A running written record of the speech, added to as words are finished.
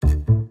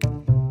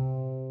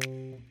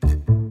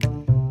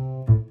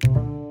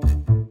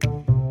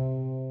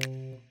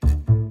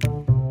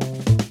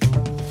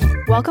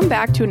Welcome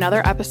back to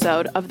another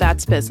episode of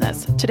That's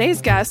Business.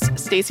 Today's guest,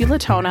 Stacey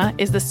Latona,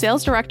 is the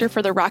sales director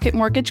for the Rocket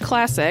Mortgage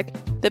Classic,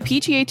 the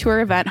PGA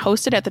Tour event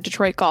hosted at the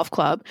Detroit Golf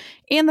Club,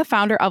 and the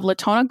founder of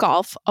Latona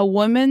Golf, a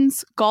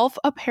women's golf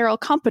apparel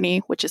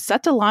company, which is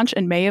set to launch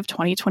in May of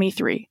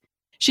 2023.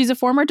 She's a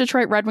former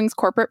Detroit Red Wings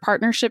corporate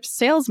partnerships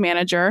sales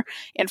manager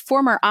and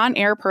former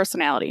on-air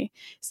personality.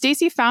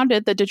 Stacey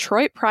founded the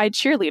Detroit Pride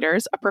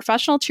Cheerleaders, a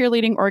professional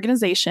cheerleading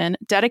organization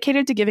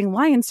dedicated to giving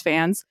Lions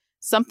fans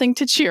something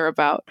to cheer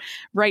about.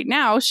 Right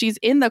now, she's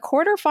in the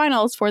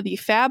quarterfinals for the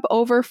Fab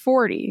Over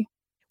 40,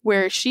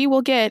 where she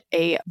will get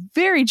a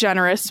very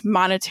generous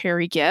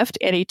monetary gift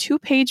and a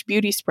 2-page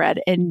beauty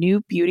spread in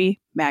New Beauty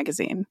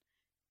magazine.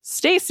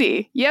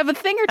 Stacey, you have a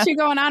thing or two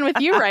going on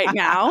with you right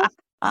now.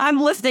 I'm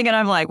listening and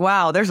I'm like,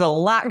 wow, there's a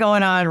lot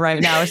going on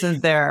right now,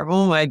 isn't there?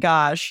 Oh my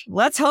gosh.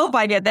 Let's hope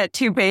I get that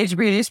 2-page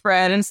beauty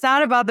spread. And it's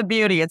not about the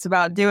beauty. It's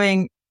about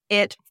doing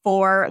it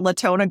for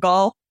Latona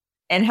Golf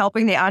and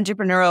helping the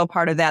entrepreneurial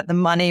part of that, the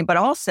money. But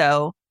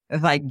also,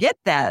 if I get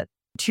that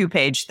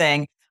 2-page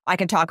thing, I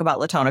can talk about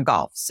Latona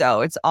Golf.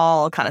 So it's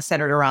all kind of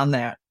centered around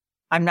there.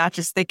 I'm not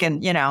just thinking,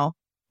 that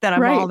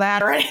I'm all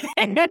that or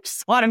anything. I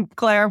just want to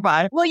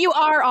clarify. Well, you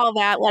are all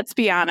that. Let's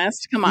be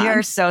honest. Come on.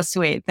 You're so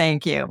sweet.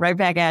 Thank you. Right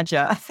back at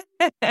you.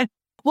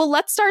 Well,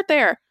 let's start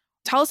there.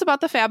 Tell us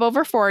about the Fab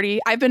Over 40.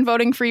 I've been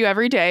voting for you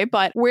every day,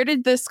 but where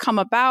did this come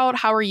about?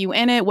 How are you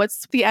in it?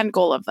 What's the end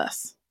goal of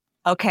this?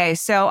 Okay,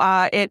 so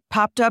it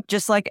popped up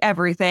just like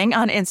everything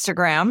on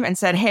Instagram and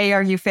said, hey,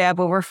 are you Fab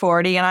Over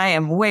 40? And I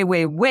am way,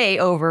 way, way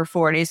over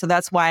 40. So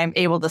that's why I'm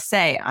able to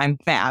say I'm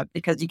Fab,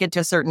 because you get to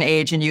a certain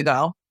age and you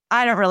go,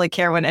 I don't really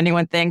care what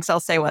anyone thinks.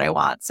 I'll say what I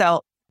want.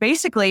 So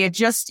basically, it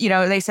just,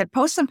 they said,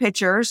 post some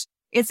pictures.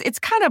 It's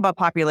kind of a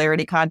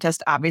popularity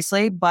contest,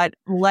 obviously. But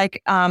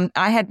like I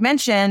had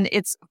mentioned,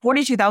 it's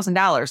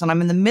 $42,000 and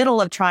I'm in the middle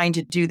of trying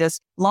to do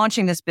this,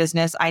 launching this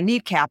business. I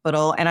need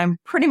capital and I'm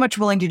pretty much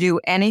willing to do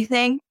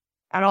anything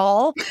at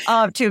all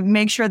to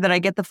make sure that I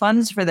get the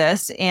funds for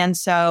this. And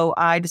so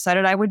I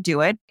decided I would do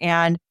it.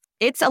 And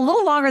it's a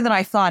little longer than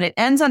I thought. It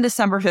ends on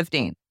December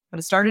 15th. But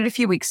it started a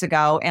few weeks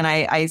ago and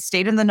I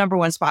stayed in the number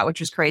one spot,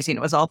 which was crazy. And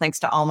it was all thanks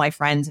to all my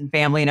friends and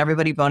family and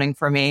everybody voting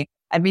for me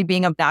and me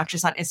being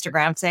obnoxious on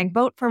Instagram saying,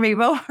 vote for me,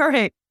 vote for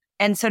me.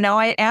 And so now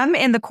I am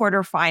in the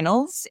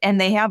quarterfinals and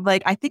they have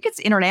I think it's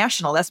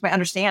international. That's my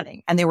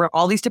understanding. And there were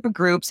all these different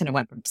groups and it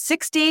went from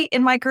 60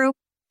 in my group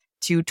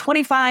to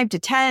 25 to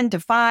 10 to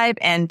 5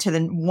 and to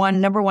the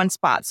number one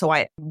spot. So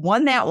I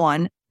won that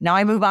one. Now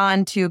I move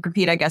on to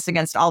compete, I guess,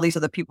 against all these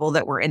other people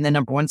that were in the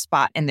number one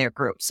spot in their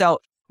group. So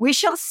we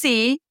shall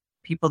see.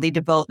 People need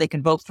to vote. They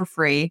can vote for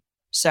free.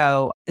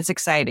 So it's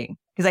exciting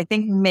because I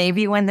think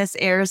maybe when this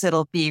airs,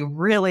 it'll be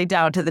really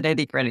down to the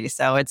nitty gritty.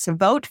 So it's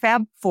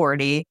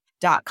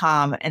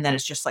votefab40.com. And then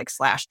it's just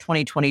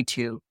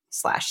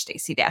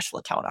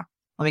 /2022/Stacey-Latona.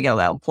 Let me get a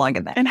little plug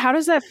in that. And how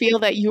does that feel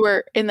that you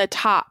were in the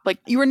top? Like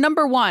you were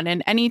number one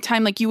and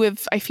anytime I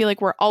feel like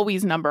we're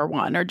always number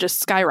one or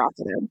just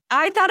skyrocketed.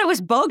 I thought it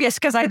was bogus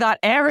because I thought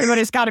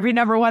everybody's got to be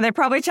number one. They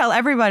probably tell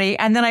everybody.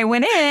 And then I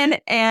went in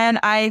and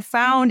I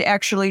found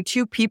actually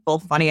 2 people,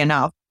 funny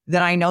enough,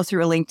 that I know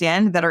through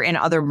LinkedIn that are in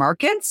other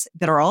markets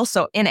that are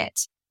also in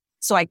it.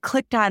 So I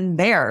clicked on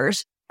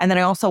theirs. And then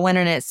I also went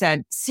in and it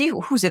said, see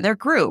who's in their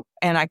group.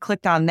 And I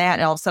clicked on that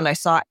and all of a sudden I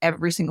saw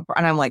every single,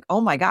 and I'm like, oh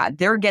my God,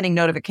 they're getting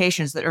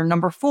notifications that are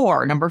number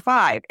 4, number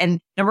 5,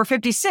 and number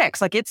 56.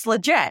 Like it's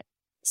legit.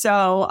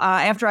 So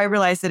after I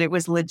realized that it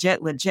was legit,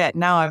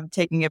 now I'm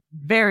taking it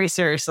very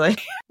seriously.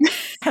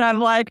 And I'm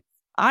like,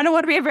 I don't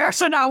want to be embarrassed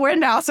to not win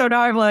now. So now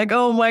I'm like,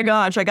 oh my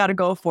gosh, I got to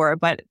go for it.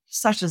 But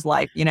such is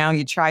life.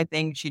 You try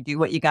things, you do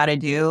what you got to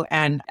do.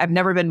 And I've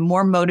never been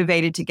more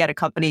motivated to get a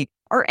company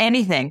or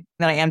anything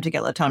than I am to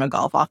get Latona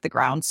Golf off the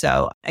ground.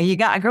 So a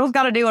girl's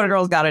got to do what a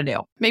girl's got to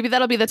do. Maybe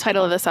that'll be the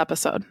title of this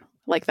episode.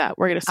 Like that.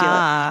 We're going to steal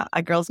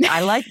it.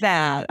 I like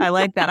that. I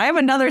like that. I have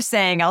another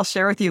saying I'll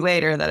share with you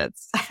later that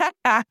it's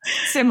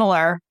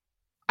similar.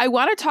 I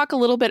want to talk a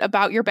little bit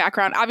about your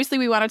background. Obviously,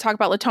 we want to talk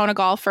about Latona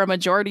Golf for a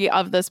majority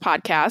of this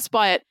podcast,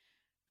 but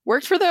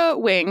worked for the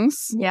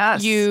Wings.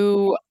 Yes.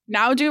 You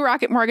now do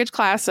Rocket Mortgage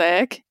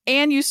Classic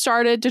and you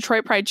started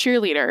Detroit Pride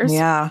Cheerleaders.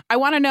 Yeah. I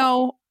want to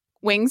know,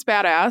 Wings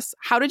badass,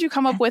 how did you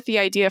come up with the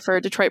idea for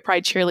Detroit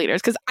Pride Cheerleaders?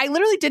 Because I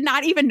literally did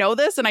not even know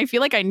this and I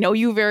feel like I know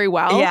you very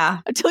well.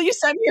 Yeah. Until you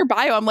sent me your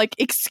bio. I'm like,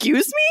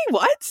 excuse me?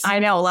 What? I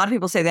know. A lot of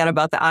people say that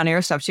about the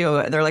on-air stuff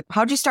too. They're like,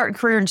 how'd you start a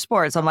career in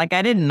sports? I'm like,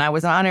 I didn't. I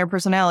was an on-air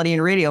personality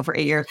in radio for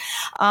 8 years.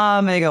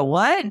 And they go,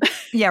 what?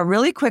 Yeah,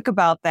 really quick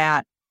about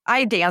that.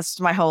 I danced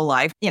my whole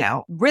life,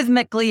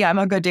 rhythmically, I'm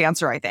a good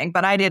dancer, I think,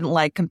 but I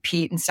didn't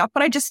compete and stuff,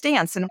 but I just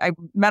danced. And I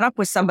met up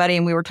with somebody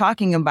and we were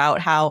talking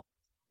about how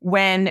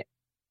when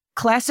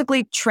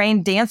classically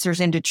trained dancers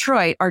in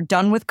Detroit are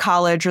done with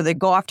college or they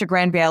go off to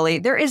Grand Valley,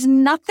 there is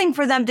nothing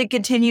for them to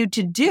continue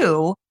to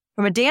do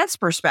from a dance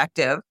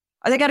perspective.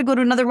 Or they got to go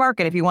to another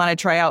market if you want to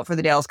try out for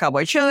the Dallas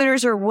Cowboy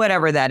Cheerleaders or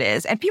whatever that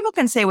is. And people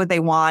can say what they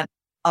want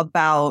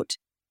about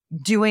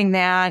doing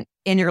that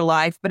in your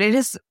life, but it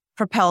is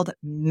propelled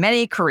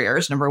many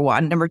careers, number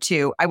one. Number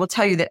two, I will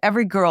tell you that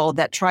every girl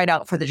that tried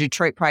out for the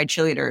Detroit Pride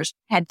cheerleaders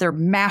had their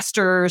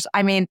masters.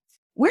 I mean,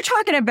 we're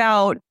talking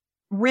about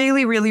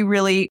really, really,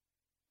 really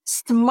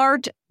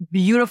smart,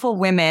 beautiful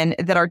women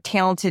that are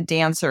talented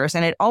dancers.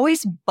 And it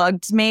always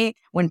bugs me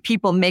when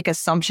people make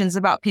assumptions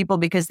about people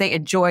because they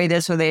enjoy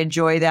this or they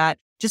enjoy that,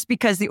 just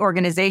because the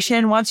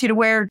organization wants you to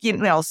wear,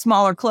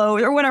 smaller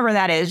clothes or whatever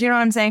that is. You know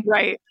what I'm saying?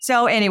 Right.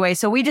 So anyway,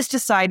 so we just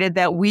decided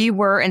that we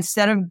were,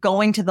 instead of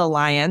going to the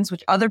Lions,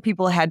 which other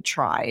people had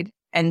tried,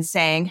 and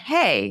saying,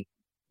 hey,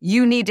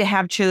 you need to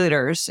have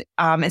cheerleaders,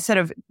 instead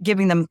of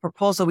giving them a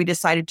proposal, we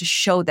decided to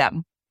show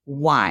them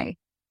why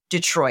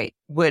Detroit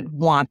would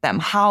want them.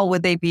 How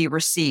would they be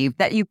received?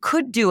 That you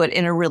could do it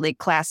in a really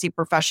classy,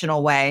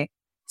 professional way.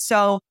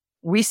 So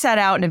we set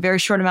out in a very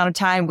short amount of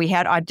time. We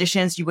had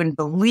auditions. You wouldn't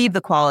believe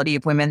the quality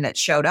of women that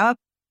showed up.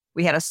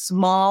 We had a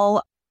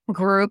small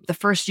group. The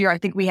first year, I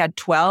think we had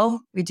 12.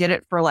 We did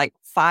it for like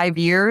 5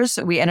 years.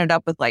 We ended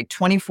up with like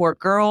 24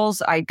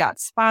 girls. I got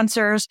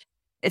sponsors.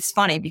 It's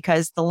funny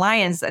because the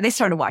Lions, they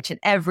started watching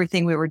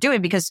everything we were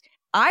doing because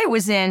I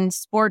was in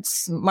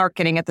sports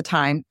marketing at the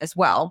time as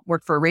well,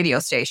 worked for a radio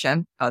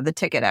station, The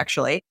Ticket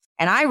actually.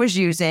 And I was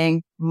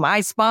using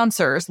my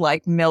sponsors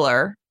like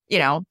Miller,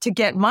 to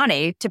get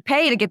money to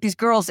pay to get these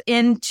girls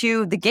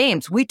into the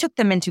games. We took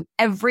them into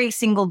every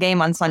single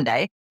game on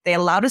Sunday. They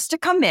allowed us to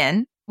come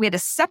in. We had to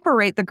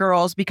separate the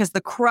girls because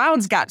the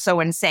crowds got so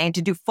insane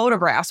to do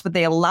photographs, but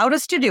they allowed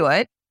us to do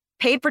it,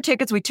 paid for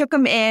tickets. We took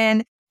them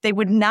in. They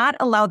would not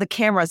allow the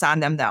cameras on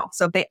them, though.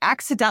 So if they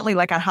accidentally,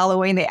 like on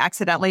Halloween, they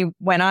accidentally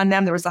went on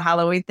them. There was a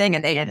Halloween thing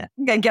and they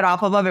didn't get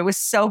off of them. It was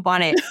so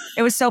funny.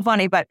 It was so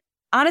funny. But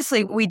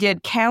honestly, we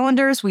did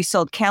calendars. We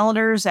sold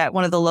calendars at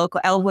one of the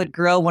local Elwood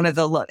Grill.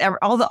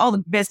 All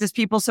the business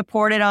people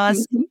supported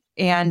us. Mm-hmm.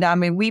 And I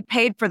mean, we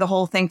paid for the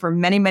whole thing for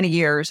many, many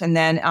years. And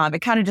then it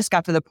kind of just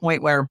got to the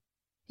point where,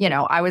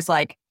 I was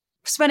like,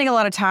 spending a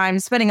lot of time,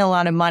 spending a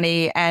lot of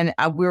money, and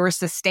we were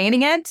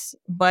sustaining it,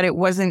 but it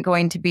wasn't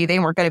going to be, they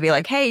weren't going to be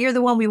like, hey, you're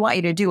the one, we want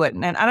you to do it.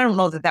 And I don't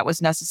know that that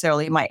was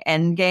necessarily my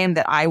end game,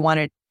 that I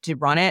wanted to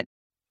run it.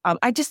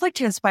 I just like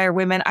to inspire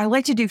women. I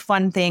like to do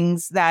fun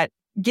things that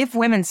give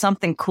women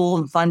something cool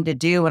and fun to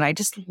do. And I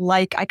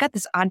got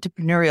this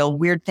entrepreneurial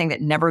weird thing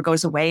that never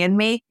goes away in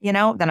me,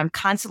 that I'm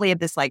constantly have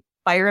this like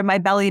fire in my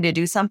belly to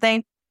do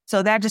something.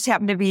 So that just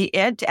happened to be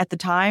it at the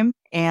time.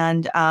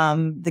 And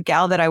the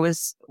gal that I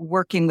was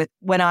working with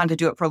went on to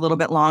do it for a little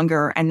bit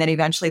longer. And then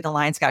eventually the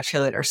Lions got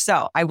cheerleaders.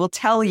 So I will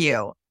tell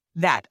you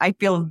that I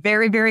feel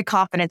very, very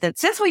confident that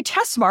since we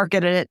test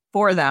marketed it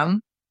for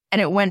them and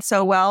it went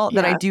so well,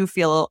 that I do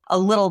feel a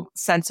little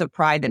sense of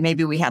pride that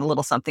maybe we had a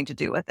little something to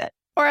do with it.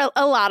 Or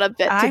a lot of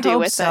it to do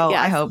with it. Yes.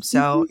 I hope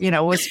so.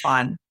 It was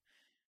fun.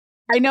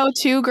 I know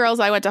 2 girls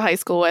I went to high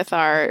school with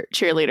are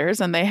cheerleaders,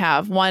 and they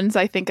have one's,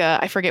 I think,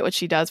 I forget what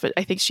she does, but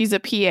I think she's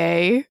a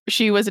PA.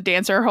 She was a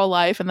dancer her whole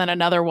life. And then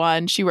another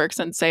one, she works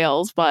in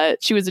sales,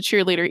 but she was a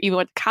cheerleader, even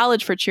went to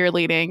college for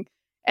cheerleading.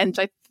 And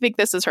I think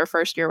this is her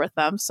first year with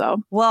them.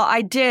 So, well,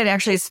 I did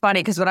actually. It's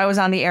funny because when I was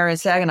on the air in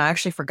SAG, and I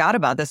actually forgot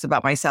about this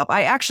about myself.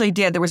 I actually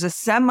did. There was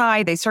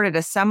they started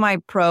a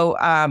semi-pro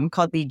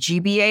called the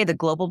GBA, the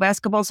Global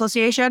Basketball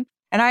Association.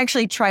 And I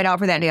actually tried out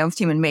for that dance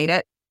team and made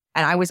it.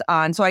 And I was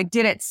on, so I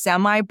did it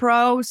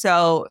semi-pro.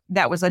 So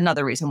that was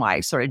another reason why I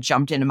sort of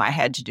jumped into my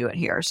head to do it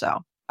here. So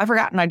I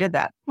forgot and I did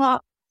that.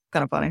 Well,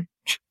 kind of funny.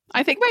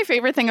 I think my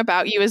favorite thing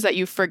about you is that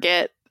you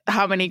forget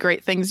how many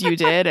great things you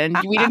did. And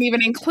we didn't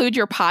even include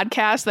your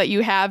podcast that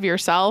you have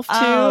yourself too.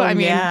 I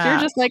mean, you're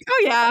just like,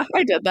 oh yeah,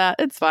 I did that.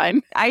 It's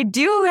fine. I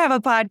do have a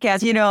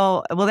podcast,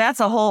 well, that's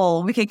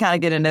we can kind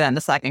of get into that in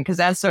a second, because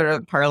that sort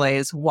of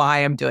parlays why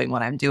I'm doing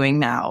what I'm doing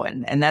now.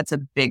 And that's a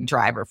big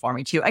driver for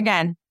me too.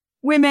 Again,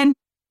 women,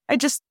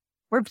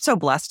 we're so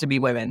blessed to be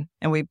women,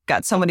 and we've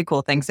got so many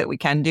cool things that we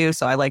can do.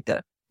 So I like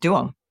to do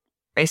them,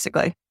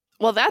 basically.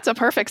 Well, that's a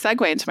perfect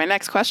segue into my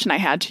next question I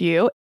had to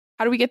you.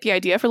 How do we get the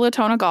idea for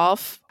Latona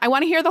Golf? I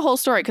want to hear the whole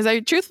story because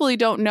I truthfully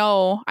don't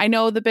know. I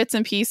know the bits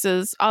and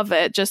pieces of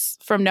it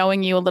just from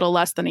knowing you a little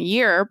less than a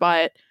year,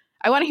 but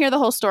I want to hear the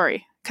whole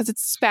story because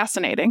it's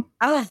fascinating.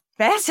 Oh,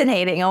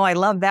 fascinating. Oh, I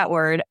love that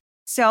word.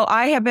 So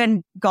I have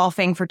been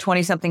golfing for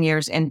 20 something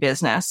years in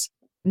business.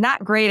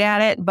 Not great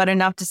at it, but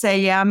enough to say,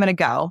 yeah, I'm going to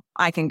go.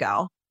 I can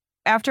go.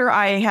 After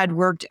I had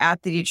worked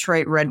at the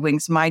Detroit Red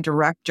Wings, my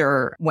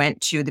director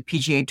went to the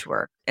PGA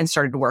Tour and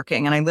started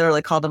working. And I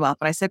literally called him up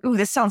and I said, ooh,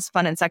 this sounds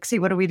fun and sexy.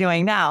 What are we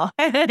doing now?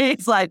 And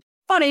he's like,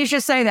 funny you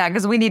should say that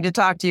because we need to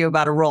talk to you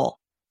about a role.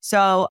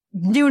 So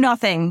knew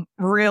nothing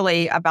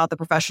really about the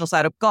professional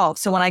side of golf.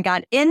 So when I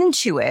got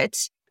into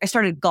it, I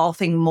started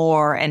golfing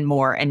more and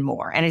more and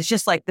more. And it's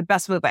just like the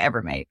best move I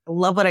ever made. I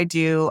love what I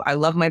do. I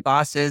love my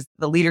bosses.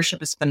 The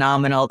leadership is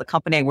phenomenal. The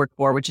company I work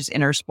for, which is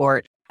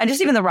Intersport, and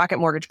just even the Rocket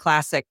Mortgage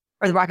Classic,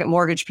 or the Rocket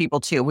Mortgage people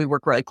too. We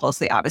work really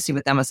closely, obviously,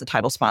 with them as the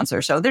title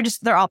sponsor. So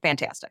they're all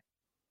fantastic.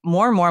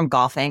 More and more I'm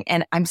golfing,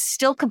 and I'm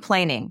still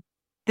complaining.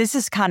 This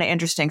is kind of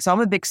interesting. So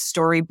I'm a big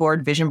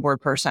storyboard, vision board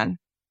person.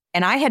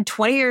 And I had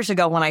 20 years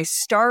ago when I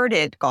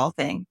started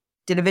golfing,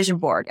 did a vision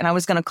board, and I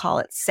was going to call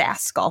it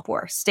SAS Golf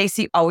War.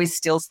 Stacey always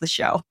steals the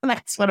show. And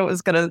that's what it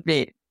was going to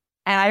be.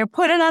 And I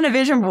put it on a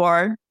vision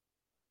board,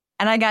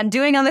 and I got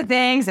doing other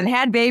things and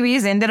had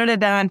babies and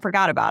da-da-da-da and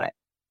forgot about it.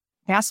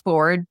 Fast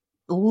forward,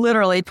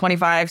 literally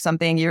 25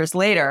 something years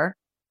later,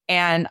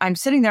 and I'm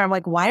sitting there, I'm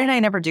like, why did I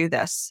never do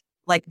this?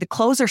 Like, the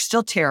clothes are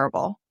still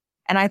terrible.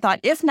 And I thought,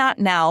 if not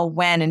now,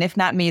 when? And if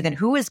not me, then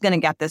who is going to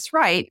get this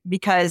right?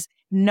 Because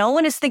no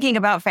one is thinking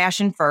about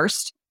fashion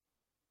first.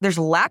 There's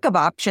lack of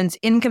options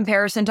in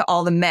comparison to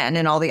all the men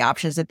and all the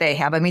options that they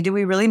have. I mean, do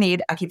we really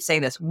need, I keep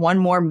saying this, one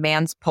more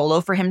man's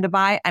polo for him to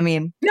buy? I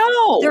mean,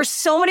 No. There's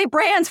so many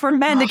brands for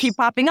men that keep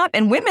popping up,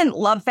 and women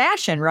love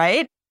fashion,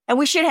 right? And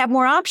we should have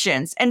more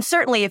options. And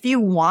certainly if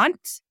you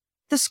want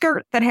the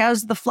skirt that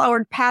has the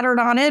flowered pattern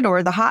on it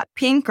or the hot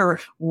pink or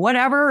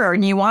whatever, or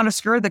you want a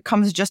skirt that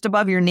comes just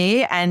above your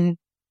knee and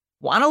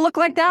want to look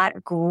like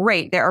that,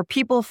 great. There are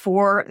people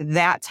for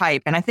that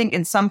type. And I think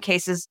in some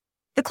cases,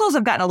 the clothes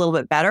have gotten a little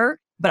bit better.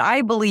 But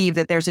I believe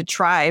that there's a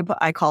tribe,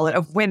 I call it,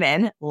 of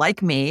women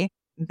like me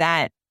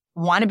that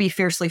want to be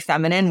fiercely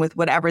feminine with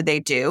whatever they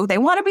do. They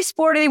want to be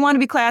sporty. They want to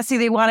be classy.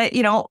 They want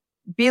to,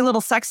 be a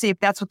little sexy if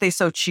that's what they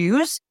so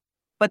choose.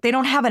 But they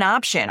don't have an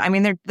option. I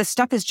mean, the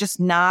stuff is just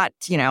not,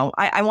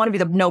 I want to be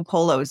the no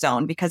polo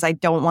zone because I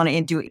don't want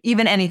to do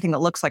even anything that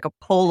looks like a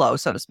polo,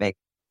 so to speak.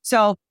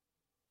 So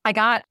I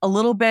got a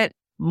little bit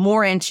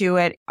more into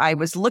it. I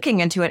was looking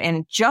into it, and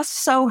it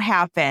just so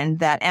happened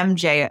that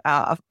MJ,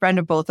 a friend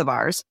of both of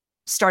ours,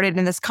 started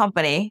in this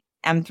company,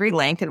 M3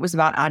 Link. It was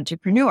about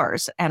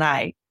entrepreneurs. And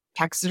I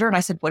texted her and I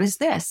said, what is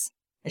this?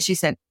 And she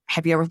said,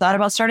 have you ever thought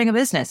about starting a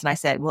business? And I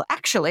said, well,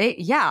 actually,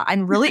 yeah,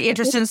 I'm really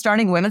interested in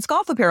starting a women's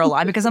golf apparel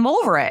line because I'm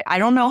over it. I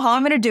don't know how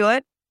I'm going to do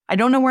it. I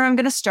don't know where I'm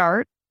going to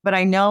start, but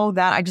I know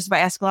that if I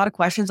ask a lot of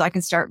questions, I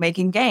can start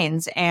making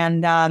gains.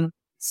 And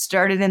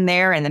started in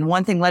there. And then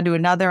one thing led to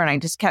another. And I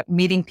just kept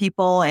meeting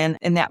people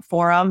in that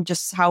forum,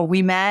 just how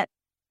we met.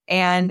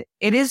 And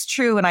it is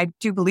true, and I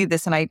do believe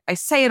this, and I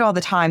say it all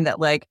the time, that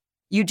like,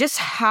 you just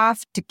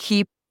have to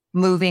keep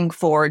moving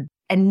forward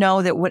and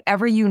know that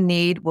whatever you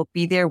need will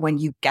be there when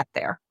you get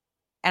there.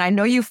 And I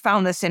know you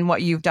found this in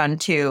what you've done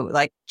too,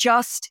 like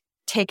just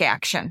take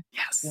action.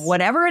 Yes.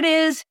 Whatever it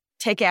is,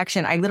 take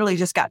action. I literally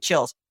just got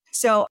chills.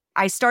 So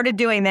I started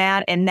doing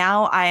that, and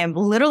now I am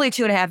literally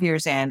 2.5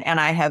 years in, and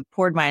I have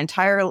poured my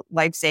entire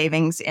life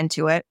savings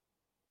into it.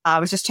 I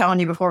was just telling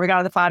you before we got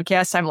on the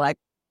podcast, I'm like,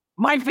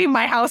 might be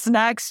my house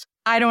next.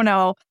 I don't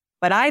know,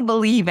 but I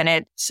believe in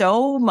it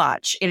so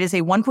much. It is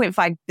a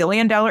 $1.5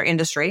 billion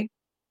industry,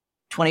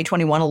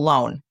 2021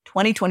 alone,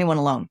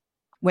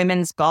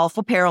 women's golf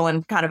apparel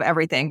and kind of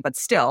everything, but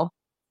still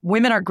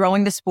women are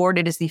growing the sport.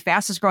 It is the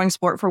fastest growing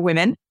sport for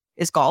women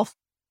is golf.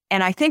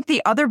 And I think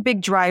the other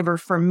big driver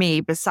for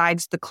me,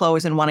 besides the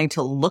clothes and wanting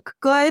to look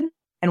good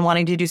and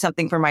wanting to do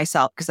something for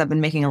myself, because I've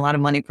been making a lot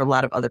of money for a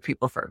lot of other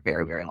people for a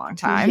very, very long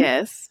time.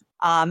 Yes.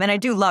 And I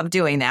do love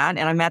doing that.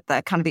 And I'm at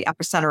the kind of the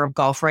epicenter of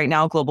golf right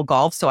now, global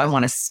golf. So I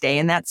want to stay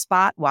in that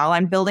spot while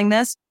I'm building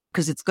this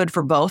because it's good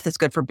for both. It's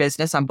good for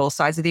business on both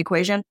sides of the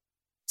equation.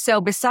 So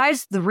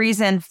besides the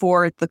reason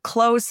for the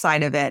clothes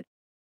side of it,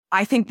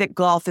 I think that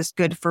golf is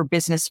good for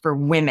business for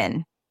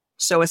women.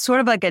 So it's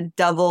sort of like a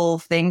double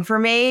thing for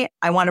me.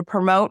 I want to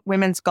promote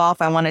women's golf.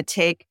 I want to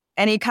take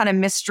any kind of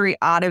mystery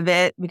out of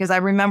it because I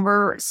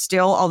remember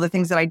still all the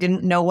things that I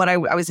didn't know what I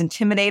was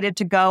intimidated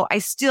to go. I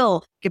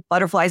still get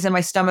butterflies in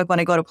my stomach when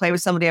I go to play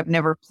with somebody I've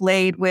never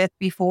played with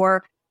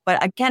before.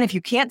 But again, if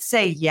you can't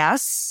say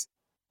yes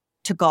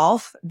to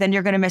golf, then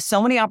you're going to miss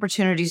so many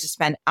opportunities to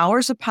spend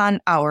hours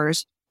upon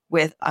hours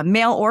with a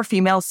male or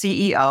female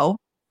CEO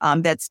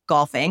that's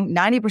golfing.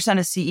 90%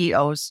 of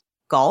CEOs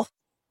golf.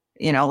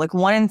 Like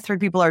 1 in 3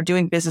 people are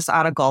doing business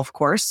on a golf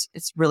course.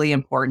 It's really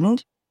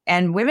important.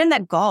 And women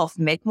that golf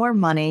make more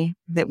money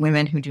than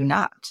women who do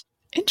not.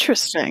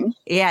 Interesting.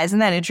 Yeah, isn't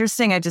that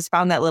interesting? I just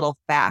found that little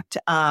fact.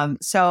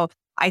 So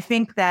I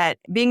think that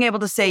being able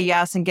to say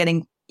yes and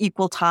getting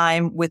equal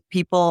time with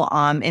people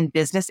in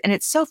business, and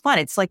it's so fun.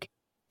 It's like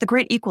the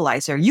great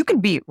equalizer. You can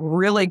be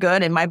really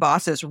good, and my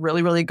boss is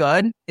really, really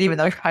good. Even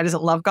though he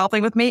doesn't love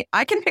golfing with me,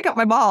 I can pick up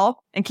my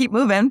ball and keep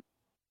moving.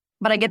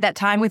 But I get that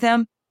time with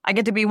him. I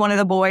get to be one of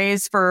the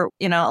boys for,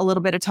 a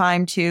little bit of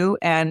time too.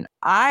 And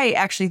I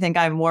actually think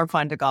I'm more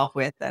fun to golf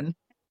with than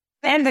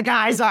the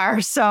guys are.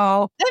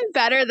 So I'm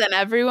better than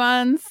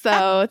everyone.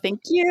 So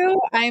thank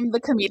you. I'm the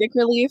comedic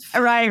relief.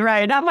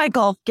 Right. Not my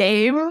golf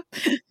game,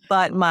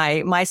 but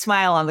my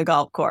smile on the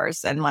golf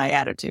course and my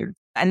attitude.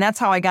 And that's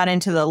how I got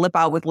into the Lip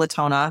Out with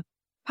Latona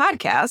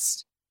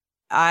podcast.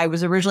 I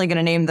was originally going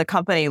to name the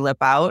company Lip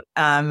Out.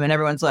 And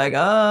everyone's like,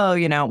 oh,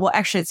 well,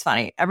 actually, it's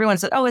funny. Everyone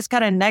said, oh, it's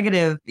kind of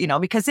negative,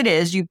 because it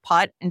is. You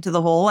putt into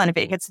the hole, and if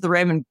it hits the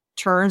rim and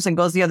turns and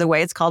goes the other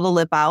way, it's called a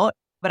lip out.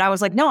 But I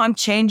was like, no, I'm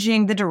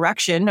changing the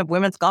direction of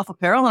women's golf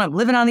apparel, and I'm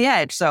living on the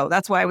edge. So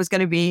that's why I was going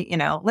to be,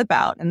 Lip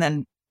Out. And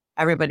then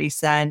everybody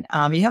said,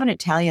 you have an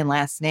Italian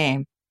last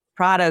name,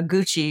 Prada,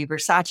 Gucci,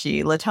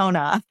 Versace,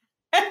 Latona.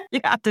 You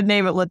have to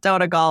name it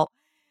Latona Golf.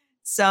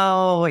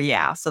 So,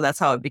 yeah, so that's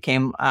how it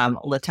became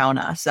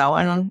Latona. So,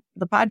 and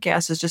the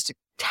podcast is just to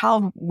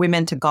tell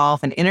women to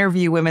golf and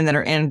interview women that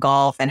are in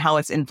golf and how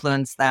it's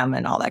influenced them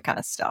and all that kind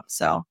of stuff.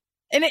 So,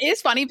 and it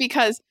is funny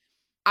because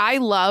I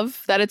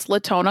love that it's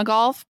Latona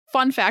Golf.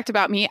 Fun fact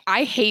about me,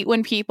 I hate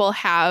when people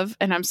have,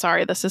 and I'm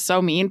sorry, this is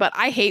so mean, but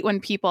I hate when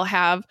people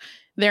have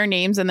their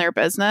names in their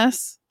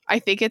business. I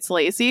think it's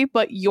lazy,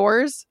 but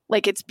yours,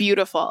 like, it's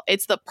beautiful.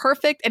 It's the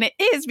perfect, and it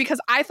is because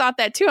I thought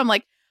that too. I'm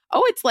like,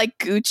 oh, it's like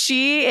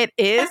Gucci. It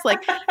is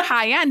like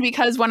high end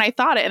because when I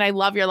thought it, and I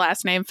love your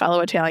last name,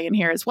 fellow Italian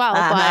here as well,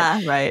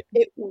 but right.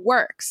 It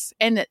works.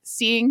 And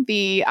seeing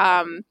the,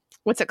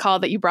 what's it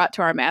called that you brought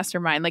to our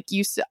mastermind? Like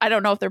I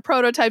don't know if they're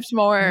prototypes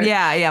more.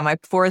 Yeah. My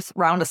 4th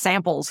round of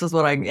samples is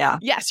what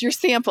Yes, your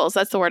samples.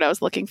 That's the word I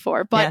was looking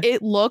for. But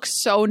It looks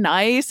so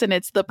nice and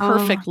it's the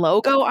perfect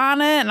logo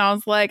on it. And I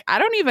was like, I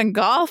don't even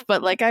golf,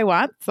 but like I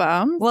want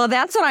some. Well,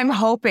 that's what I'm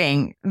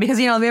hoping because,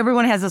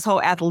 everyone has this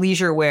whole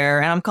athleisure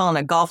wear and I'm calling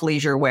it golf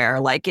leisure wear.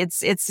 Like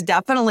it's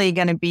definitely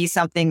going to be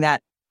something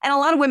that, and a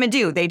lot of women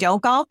do. They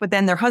don't golf, but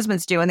then their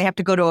husbands do and they have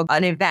to go to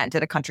an event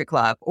at a country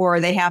club or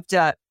they have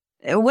to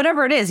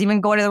whatever it is, even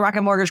going to the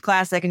Rocket Mortgage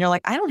Classic and you're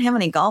like, I don't have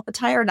any golf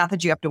attire. Not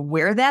that you have to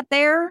wear that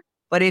there,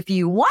 but if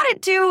you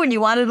wanted to and you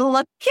wanted to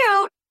look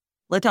cute,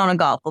 Latona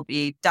Golf will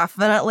be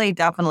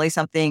definitely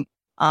something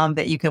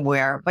that you can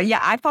wear. But yeah,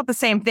 I felt the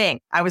same thing.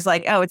 I was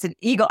like, oh, it's an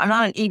ego. I'm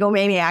not an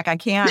egomaniac. I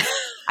can't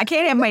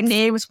have my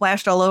name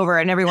splashed all over.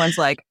 And everyone's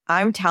like,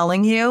 I'm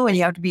telling you, and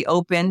you have to be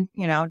open,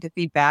 to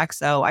feedback.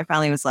 So I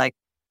finally was like,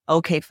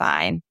 okay,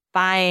 fine,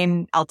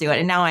 I'll do it.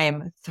 And now I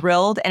am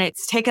thrilled and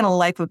it's taken a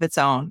life of its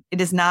own. It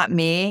is not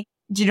me.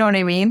 Do you know what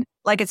I mean?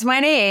 Like it's my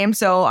name.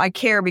 So I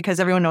care because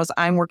everyone knows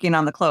I'm working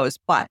on the clothes,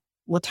 but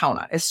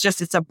Latona,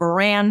 it's a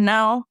brand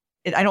now.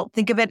 I don't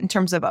think of it in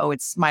terms of, oh,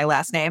 it's my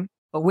last name,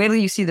 but wait till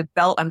you see the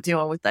belt I'm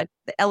doing with the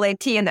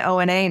LAT and the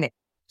ONA and it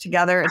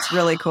together. It's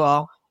really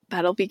cool.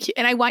 That'll be cute.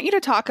 And I want you to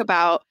talk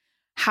about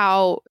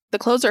how the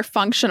clothes are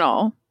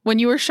functional. When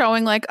you were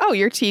showing like, oh,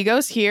 your T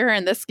goes here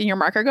and your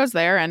marker goes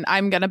there. And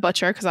I'm going to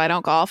butcher because I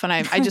don't golf. And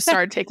I just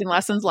started taking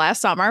lessons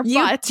last summer.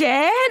 You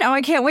did? Oh,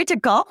 I can't wait to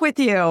golf with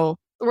you.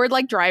 We're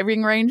like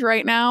driving range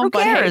right now.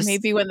 But hey,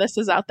 maybe when this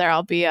is out there,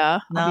 I'll be you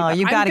got to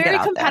get out there. I'm very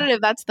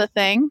competitive. That's the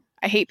thing.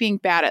 I hate being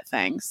bad at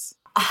things.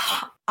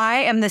 I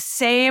am the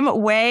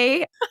same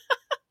way.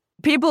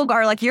 People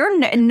are like,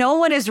 no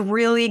one is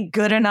really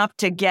good enough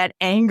to get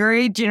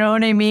angry. Do you know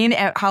what I mean?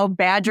 At how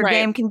bad your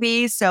game can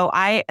be. So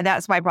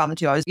that's my problem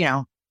too. I was,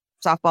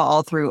 softball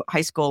all through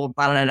high school,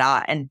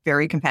 and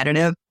very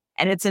competitive.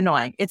 And it's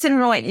annoying.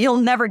 You'll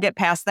never get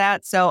past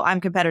that. So I'm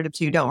competitive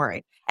too. Don't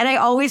worry. And I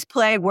always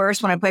play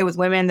worse when I play with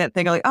women that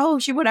think like, oh,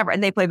 she whatever.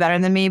 And they play better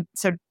than me.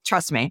 So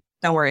trust me.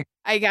 Don't worry.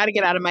 I got to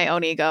get out of my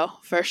own ego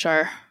for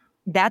sure.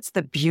 That's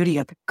the beauty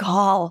of the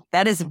golf.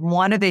 That is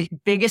one of the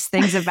biggest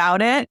things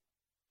about it.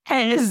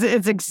 And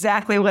it's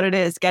exactly what it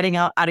is. Getting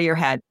out of your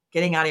head,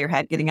 getting out of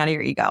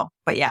your ego.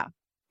 But yeah,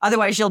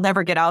 otherwise you'll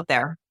never get out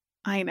there.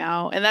 I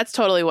know. And that's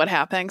totally what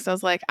happened. So I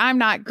was like, I'm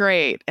not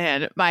great.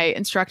 And my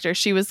instructor,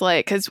 she was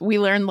like, because we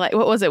learned like,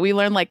 what was it? We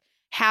learned like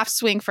half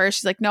swing first.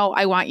 She's like, no,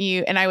 I want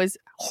you. And I was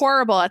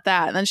horrible at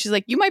that. And then she's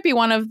like, you might be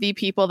one of the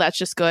people that's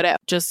just good at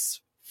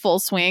just full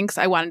swing. Because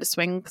I wanted to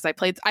swing because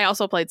I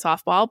also played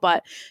softball.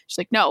 But she's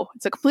like, no,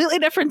 it's a completely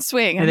different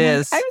swing. It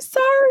is. I'm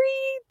sorry.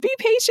 Be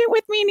patient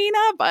with me,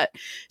 Nina. But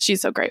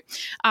she's so great.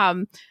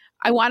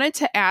 I wanted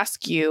to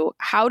ask you,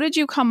 how did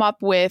you come up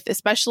with,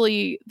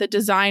 especially the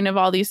design of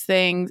all these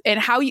things and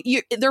how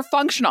they're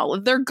functional,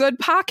 they're good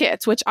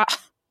pockets, which I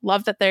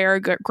love that they are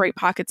great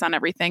pockets on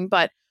everything.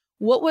 But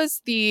what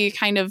was the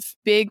kind of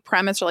big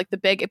premise or like the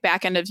big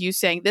back end of you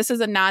saying this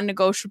is a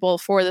non-negotiable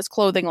for this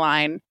clothing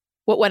line?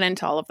 What went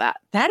into all of that?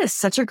 That is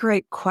such a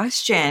great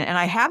question. And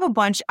I have a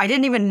bunch. I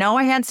didn't even know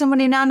I had so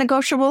many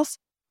non-negotiables.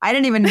 I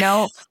didn't even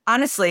know,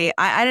 honestly,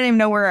 I didn't even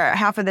know where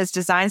half of this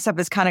design stuff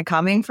is kind of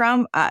coming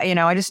from. I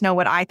just know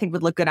what I think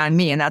would look good on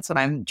me, and that's what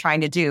I'm trying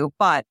to do.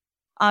 But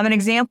an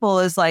example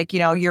is like,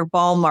 your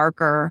ball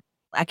marker.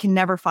 I can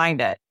never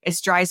find it.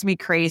 It drives me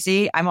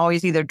crazy. I'm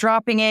always either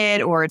dropping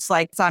it or it's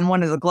like it's on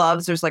one of the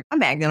gloves. There's like a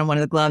magnet on one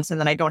of the gloves,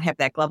 and then I don't have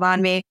that glove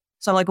on me.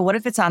 So I'm like, well, what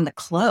if it's on the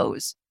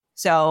clothes?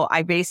 So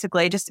I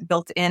basically just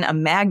built in a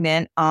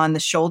magnet on the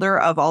shoulder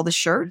of all the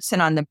shirts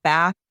and on the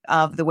back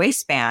of the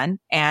waistband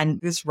and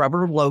this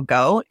rubber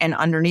logo. And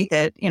underneath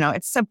it,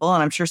 it's simple.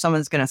 And I'm sure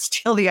someone's going to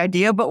steal the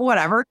idea, but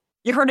whatever.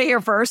 You heard it here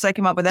first. I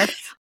came up with it.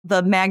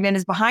 The magnet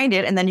is behind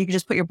it. And then you can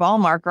just put your ball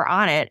marker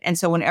on it. And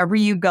so whenever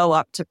you go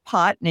up to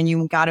putt and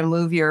you got to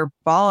move your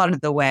ball out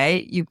of the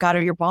way, you've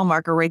got your ball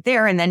marker right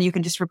there. And then you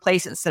can just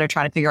replace it instead of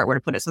trying to figure out where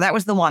to put it. So that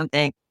was the one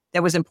thing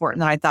that was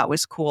important that I thought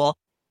was cool.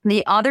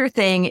 The other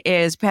thing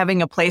is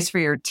having a place for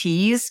your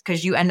tees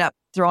because you end up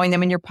throwing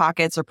them in your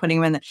pockets or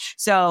putting them in.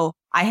 So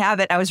I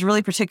have it. I was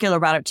really particular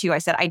about it too. I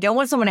said, I don't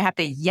want someone to have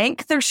to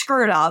yank their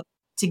skirt up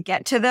to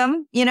get to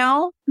them,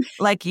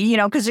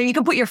 because you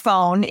can put your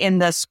phone in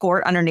the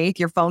skirt underneath.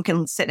 Your phone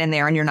can sit in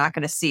there and you're not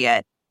going to see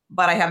it.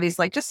 But I have these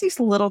these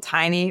little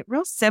tiny,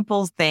 real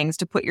simple things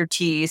to put your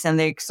tees and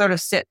they sort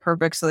of sit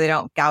perfect so they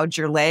don't gouge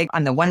your leg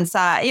on the one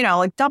side,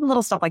 like dumb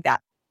little stuff like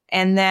that.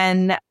 And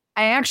then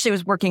I actually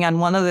was working on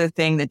one other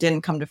thing that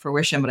didn't come to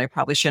fruition, but I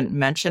probably shouldn't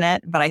mention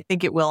it. But I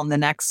think it will in the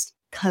next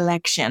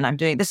collection I'm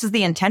doing. This is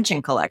the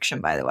intention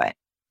collection, by the way,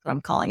 what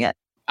I'm calling it.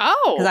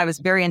 Oh. Because I was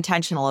very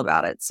intentional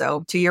about it.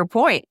 So to your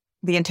point,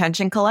 the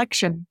intention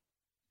collection.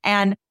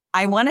 And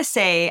I want to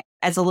say,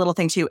 as a little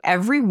thing too,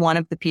 every one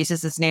of the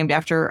pieces is named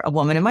after a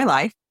woman in my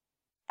life,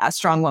 a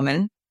strong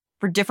woman,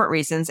 for different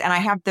reasons. And I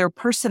have their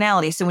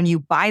personality. So when you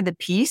buy the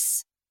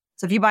piece,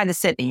 so if you buy the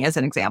Sydney as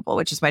an example,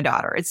 which is my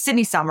daughter, it's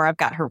Sydney Summer. I've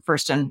got her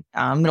first and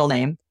middle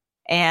name.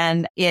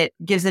 And it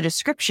gives a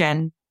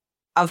description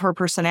of her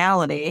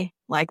personality,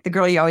 like the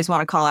girl you always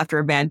want to call after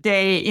a bad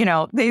day, you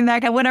know,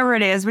 whatever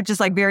it is, which is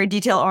like very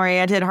detail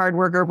oriented, hard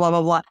worker, blah,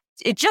 blah, blah.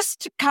 It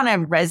just kind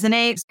of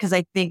resonates because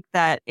I think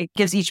that it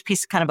gives each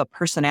piece kind of a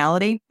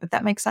personality, if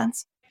that makes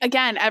sense.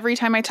 Again, every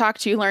time I talk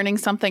to you, learning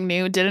something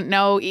new, didn't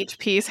know each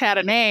piece had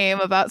a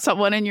name about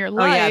someone in your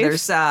life. Oh, yeah.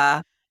 There's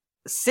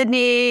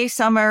Sydney,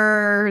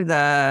 Summer,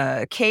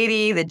 the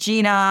Katie, the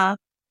Gina,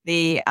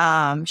 the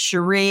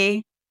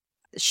Cherie,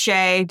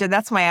 Shay.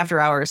 That's my after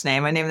hours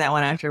name. I named that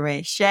one after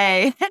me.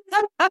 Shay.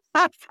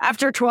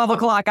 After 12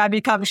 o'clock, I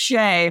become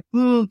Shay.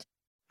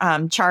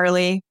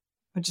 Charlie,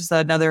 which is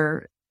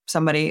another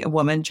somebody, a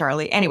woman,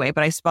 Charlie. Anyway,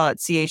 but I spell it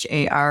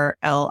Charliegh,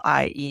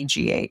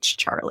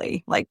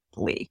 Charlie, like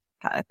Lee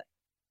kind of thing.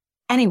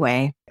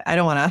 Anyway, I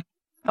don't want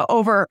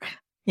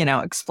to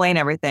explain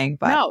everything,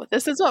 but no,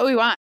 this is what we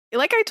want.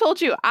 Like I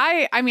told you,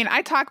 I mean,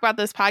 I talk about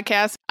this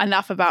podcast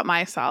enough about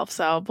myself.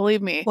 So believe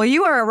me. Well,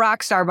 you are a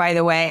rock star, by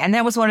the way. And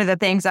that was one of the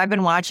things I've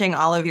been watching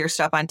all of your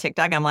stuff on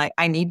TikTok. I'm like,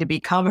 I need to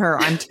become her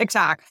on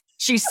TikTok.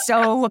 She's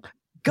so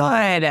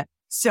good.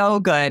 So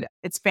good.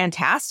 It's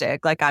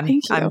fantastic. Like I'm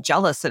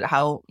jealous at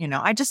how,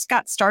 I just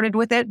got started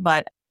with it.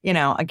 But,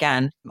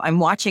 again, I'm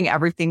watching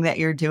everything that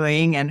you're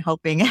doing and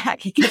hoping I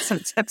can get some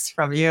tips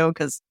from you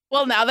because.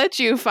 Well, now that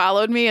you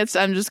followed me,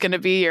 I'm just going to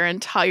be your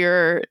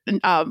entire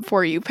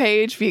For You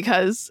page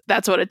because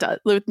that's what it does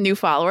with new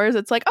followers.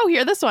 It's like, oh,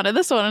 here, this one and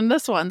this one and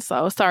this one.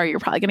 So sorry, you're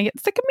probably going to get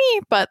sick of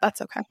me, but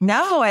that's okay.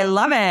 No, I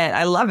love it.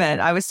 I love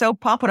it. I was so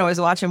pumped when I was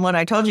watching one.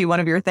 I told you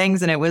one of your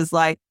things and it was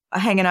like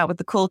hanging out with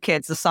the cool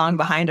kids, the song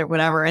behind it,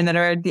 whatever. And then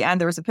at the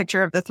end, there was a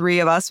picture of the three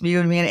of us,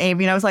 you and me and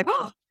Amy. And I was like,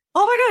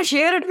 oh my gosh,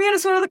 she added me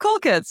as one of the cool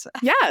kids.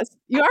 Yes,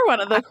 you are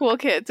one of the cool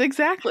kids.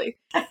 Exactly.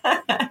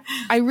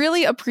 I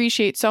really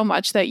appreciate so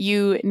much that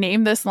you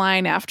named this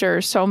line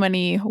after so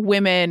many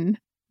women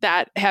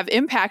that have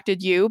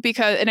impacted you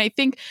and I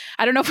think,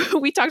 I don't know if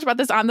we talked about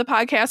this on the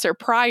podcast or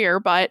prior,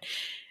 but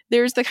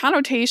there's the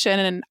connotation,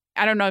 and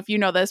I don't know if you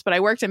know this, but I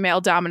worked in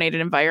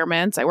male-dominated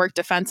environments. I worked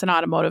defense and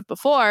automotive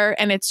before,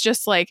 and it's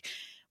just like,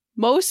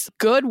 most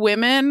good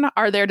women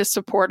are there to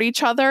support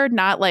each other,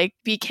 not like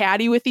be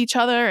catty with each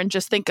other and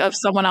just think of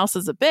someone else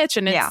as a bitch.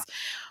 And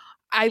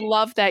I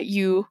love that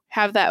you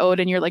have that ode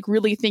and you're like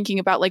really thinking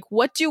about like,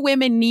 what do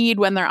women need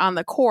when they're on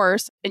the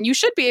course? And you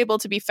should be able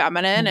to be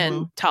feminine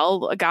and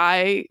tell a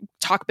guy,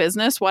 talk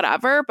business,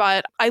 whatever.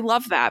 But I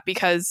love that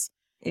because,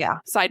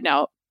 side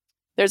note,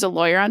 there's a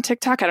lawyer on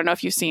TikTok. I don't know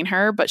if you've seen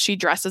her, but she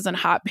dresses in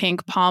hot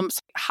pink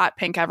pumps, hot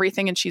pink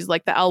everything. And she's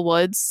like the Elle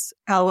Woods.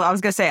 I was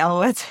going to say Elle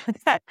Woods.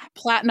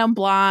 Platinum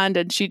blonde.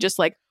 And she just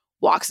like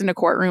walks into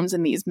courtrooms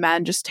and these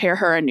men just tear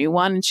her a new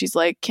one. And she's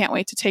like, can't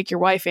wait to take your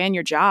wife and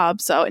your job.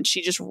 So, and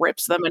she just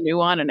rips them a new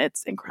one and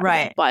it's incredible.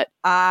 Right. But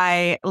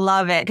I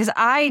love it because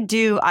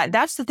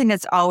that's the thing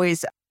that's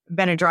always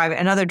been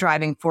another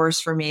driving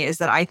force for me is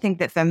that I think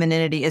that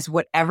femininity is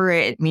whatever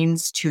it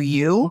means to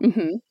you.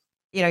 Mm-hmm.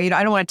 I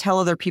don't want to tell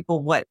other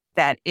people what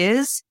that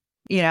is.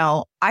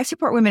 I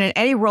support women in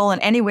any role in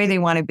any way they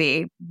want to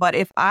be. But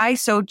if I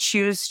so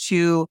choose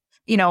to,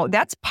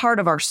 that's part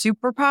of our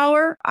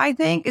superpower, I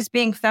think, is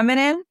being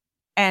feminine.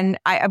 And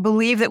I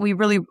believe that we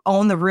really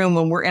own the room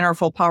when we're in our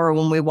full power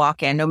when we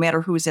walk in, no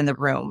matter who's in the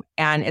room.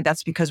 And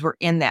that's because we're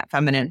in that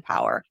feminine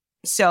power.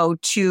 So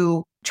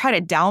to try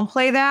to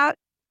downplay that,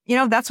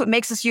 that's what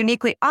makes us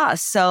uniquely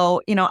us.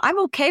 So, I'm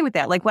okay with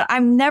that. Like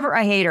I'm never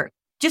a hater.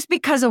 Just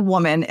because a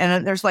woman,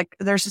 and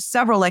there's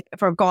several, like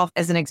for golf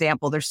as an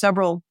example, there's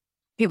several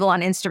people on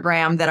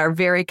Instagram that are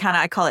very kind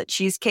of, I call it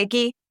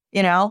cheesecakey,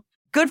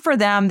 good for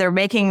them. They're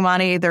making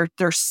money.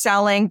 They're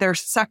selling their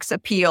sex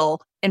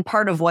appeal in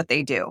part of what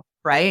they do.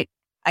 Right.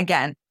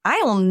 Again, I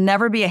will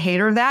never be a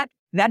hater of that.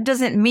 That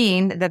doesn't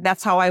mean that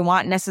that's how I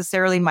want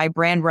necessarily my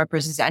brand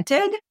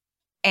represented.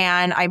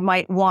 And I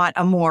might want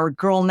a more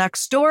girl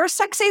next door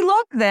sexy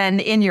look than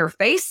in your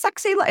face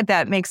sexy look, if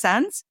that makes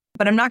sense.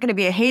 But I'm not going to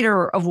be a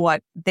hater of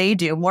what they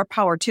do. More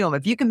power to them.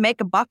 If you can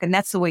make a buck and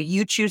that's the way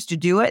you choose to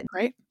do it,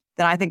 right,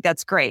 then I think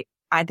that's great.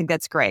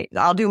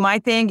 I'll do my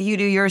thing. You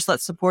do yours.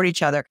 Let's support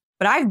each other.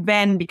 But I've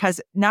been,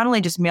 because not only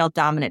just male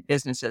dominant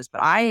businesses,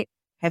 but I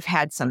have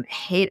had some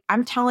hate.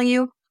 I'm telling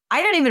you,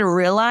 I didn't even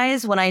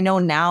realize when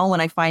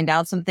I find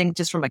out something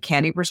just from a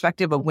candid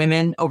perspective of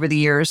women over the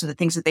years and the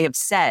things that they have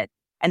said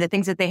and the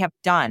things that they have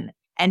done.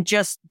 And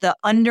just the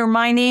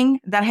undermining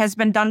that has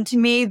been done to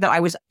me that I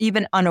was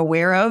even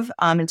unaware of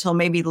until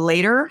maybe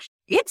later.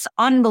 It's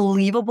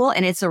unbelievable.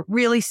 And it's a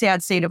really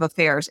sad state of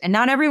affairs. And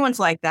not everyone's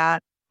like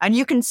that. And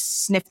you can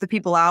sniff the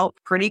people out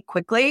pretty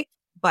quickly.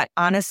 But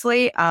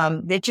honestly,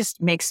 it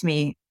just makes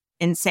me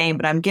insane.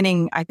 But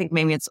I think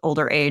maybe it's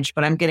older age,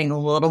 but I'm getting a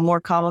little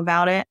more calm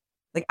about it.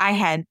 Like I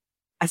had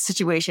a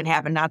situation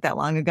happen not that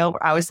long ago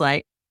where I was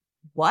like,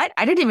 what?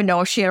 I didn't even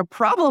know if she had a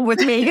problem with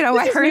me.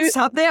 I heard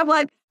something. I'm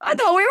like, I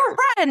thought we were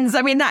friends.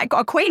 I mean, not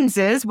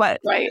acquaintances, but,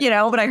 right.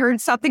 But I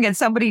heard something that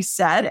somebody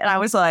said. And I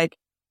was like,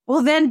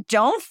 well, then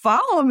don't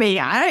follow me.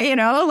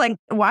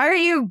 Why are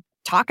you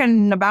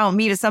talking about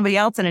me to somebody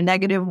else in a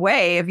negative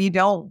way if you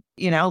don't,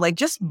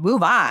 just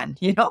move on,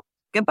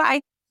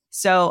 goodbye.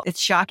 So it's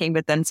shocking.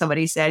 But then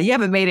somebody said, you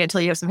haven't made it until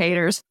you have some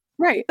haters.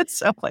 Right.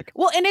 So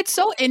well, and it's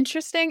so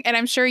interesting. And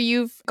I'm sure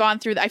you've gone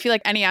through I feel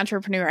like any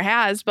entrepreneur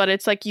has, but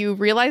it's like you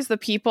realize the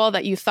people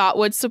that you thought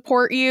would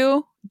support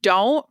you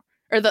don't,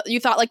 or that you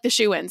thought like the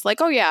shoo-ins,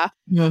 like, oh yeah,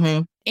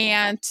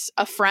 and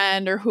a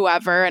friend or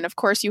whoever. And of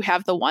course you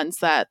have the ones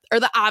that are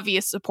the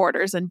obvious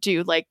supporters and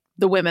do like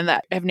the women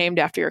that have named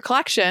after your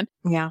collection.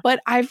 Yeah. But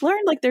I've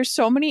learned like there's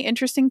so many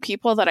interesting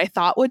people that I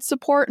thought would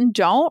support and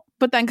don't,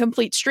 but then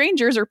complete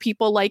strangers or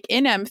people like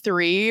in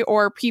M3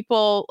 or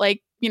people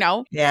like,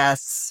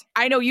 yes,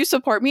 I know you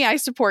support me, I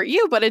support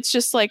you, but it's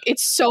just like,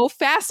 it's so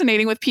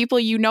fascinating with people,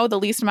 the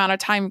least amount of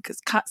time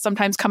because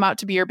sometimes come out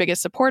to be your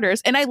biggest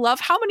supporters. And I love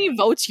how many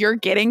votes you're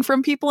getting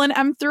from people in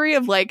M3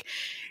 of like,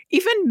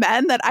 even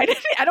men that I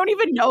don't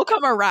even know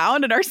come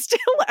around and are still,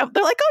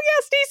 they're like, oh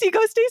yeah, Stacey,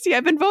 go Stacey.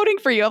 I've been voting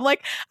for you. I'm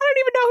like, I don't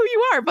even know who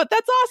you are, but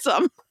that's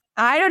awesome.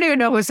 I don't even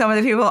know who some of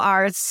the people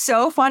are. It's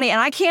so funny. And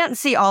I can't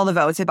see all the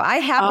votes. If I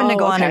happen to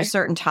go on at a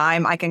certain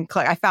time, I can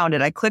click. I found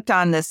it. I clicked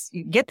on this,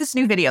 get this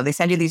new video. They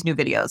send you these new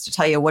videos to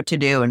tell you what to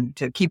do and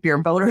to keep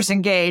your voters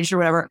engaged or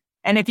whatever.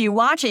 And if you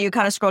watch it, you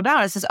kind of scroll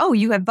down. It says, oh,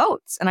 you have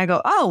votes. And I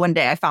go, oh, one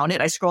day I found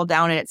it. I scrolled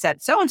down and it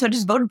said, so-and-so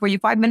just voted for you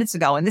 5 minutes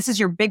ago. And this is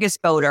your biggest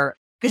voter.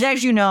 Because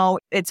as you know,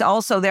 it's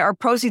also, there are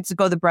proceeds to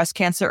go to the Breast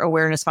Cancer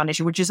Awareness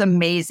Foundation, which is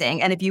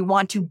amazing. And if you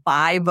want to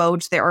buy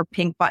votes, there are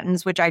pink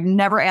buttons, which I've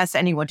never asked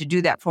anyone to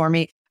do that for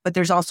me. But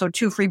there's also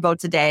 2 free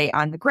votes a day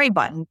on the gray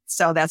button.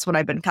 So that's what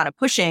I've been kind of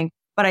pushing.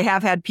 But I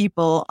have had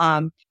people,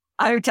 I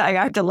have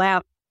to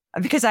laugh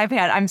because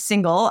I'm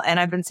single and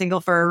I've been single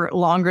for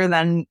longer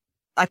than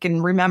I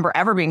can remember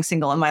ever being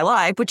single in my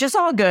life, which is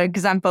all good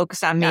because I'm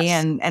focused on me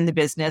and the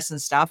business and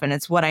stuff. And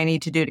it's what I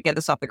need to do to get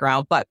this off the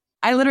ground. But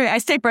I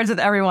stay friends with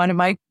everyone. And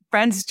my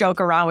friends joke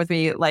around with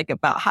me like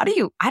about I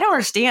don't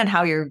understand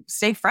how you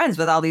stay friends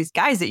with all these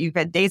guys that you've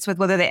had dates with,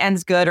 whether they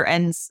ends good or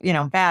ends,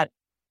 bad.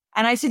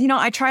 And I said,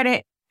 I try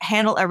to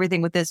handle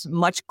everything with as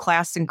much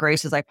class and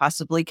grace as I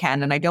possibly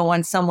can. And I don't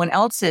want someone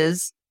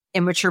else's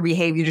immature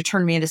behavior to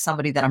turn me into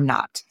somebody that I'm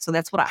not. So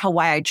that's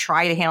why I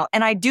try to handle.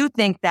 And I do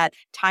think that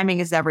timing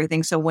is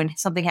everything. So when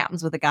something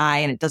happens with a guy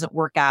and it doesn't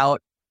work out,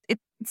 it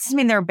doesn't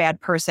mean they're a bad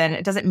person.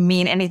 It doesn't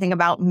mean anything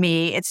about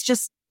me. It's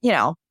just,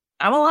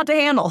 I'm a lot to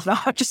handle. No,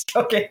 I'm just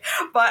joking.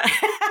 But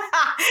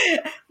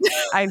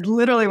I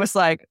literally was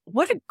like,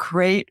 what a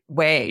great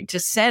way to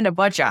send a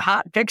bunch of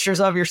hot pictures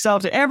of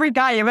yourself to every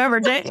guy you've ever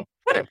dated.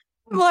 I'm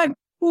like,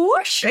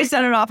 whoosh. I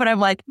sent it off and I'm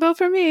like, vote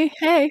for me.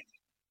 Hey.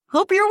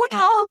 Hope you're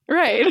well.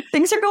 Right.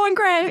 Things are going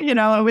great.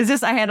 It was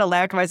just, I had to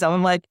laugh to myself.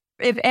 I'm like,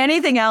 if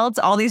anything else,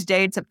 all these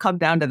dates have come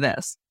down to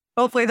this.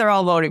 Hopefully they're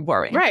all voting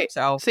for me. Right.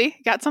 So see,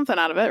 got something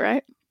out of it,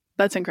 right?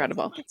 That's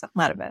incredible.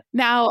 Something out of it.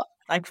 Now,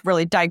 I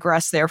really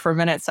digressed there for a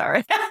minute.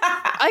 Sorry.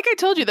 Like I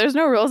told you, there's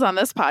no rules on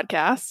this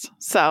podcast.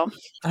 So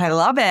I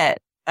love it.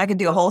 I could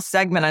do a whole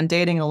segment on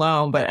dating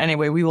alone, but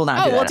anyway, we will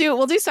not do that.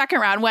 We'll do second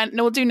round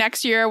we'll do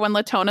next year when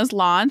Latona's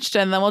launched,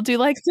 and then we'll do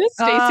like this,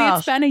 Stacey,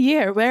 it's been a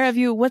year.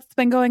 What's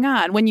been going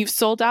on when you've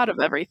sold out of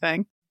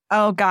everything?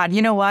 Oh God,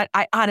 you know what?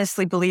 I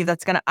honestly believe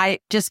I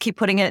just keep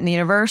putting it in the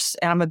universe,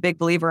 and I'm a big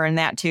believer in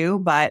that too,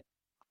 but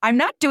I'm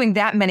not doing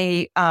that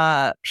many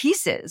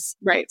pieces.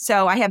 Right.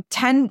 So I have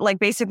 10, like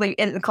basically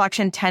in the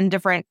collection, 10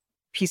 different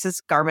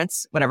pieces,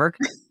 garments, whatever.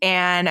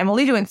 And I'm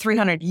only doing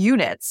 300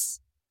 units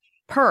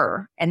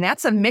per. And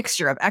that's a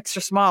mixture of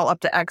extra small up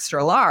to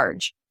extra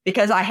large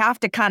because I have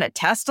to kind of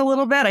test a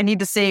little bit. I need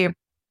to see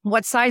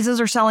what sizes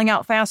are selling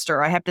out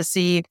faster. I have to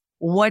see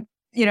what,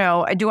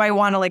 do I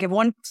want to, like, if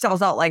one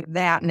sells out like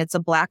that and it's a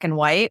black and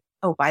white.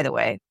 Oh, by the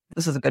way,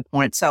 this is a good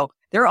point. So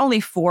there are only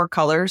 4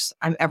 colors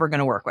I'm ever going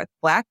to work with: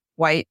 black,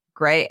 white,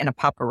 gray, and a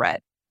pop of red.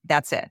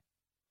 That's it.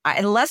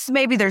 Unless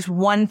maybe there's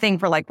one thing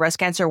for like breast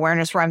cancer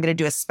awareness where I'm going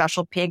to do a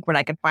special pink when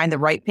I can find the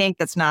right pink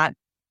that's not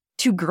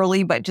too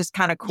girly, but just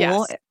kind of cool.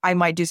 Yes. I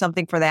might do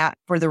something for that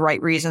for the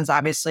right reasons,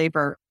 obviously,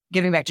 for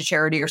giving back to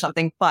charity or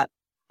something. But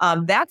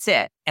that's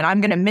it. And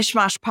I'm going to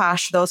mishmash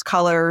posh those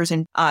colors.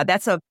 And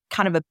that's a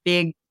kind of a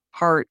big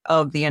part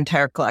of the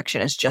entire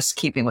collection is just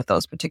keeping with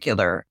those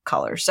particular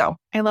colors. So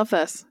I love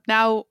this.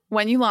 Now,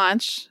 when you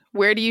launch,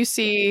 where do you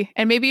see,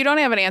 and maybe you don't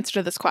have an answer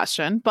to this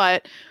question,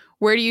 but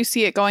where do you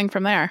see it going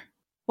from there?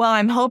 Well,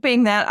 I'm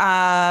hoping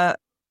that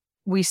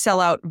we sell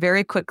out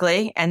very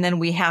quickly, and then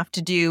we have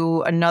to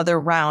do another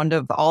round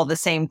of all the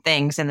same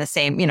things in the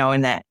same,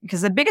 in that,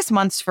 because the biggest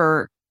months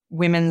for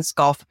women's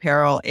golf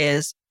apparel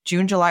is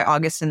June, July,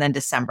 August, and then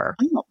December.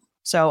 Oh.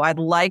 So I'd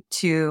like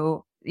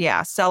to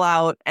sell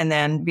out and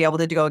then be able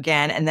to go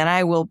again. And then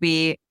I will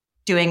be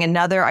doing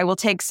I will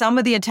take some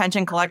of the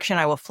Attention collection.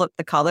 I will flip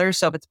the colors.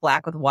 So if it's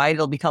black with white,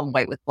 it'll become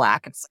white with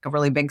black. It's like a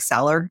really big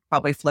seller,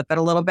 probably flip it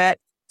a little bit.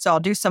 So I'll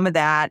do some of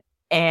that.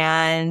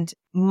 And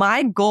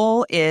my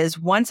goal is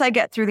once I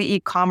get through the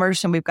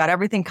e-commerce and we've got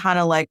everything kind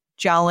of like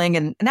gelling,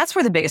 and that's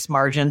where the biggest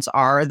margins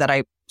are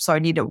so I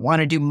need to want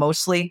to do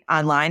mostly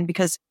online,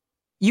 because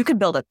you could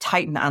build a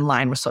titan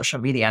online with social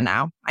media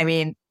now. I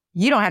mean,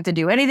 you don't have to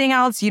do anything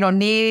else. You don't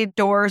need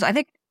doors. I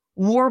think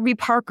Warby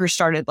Parker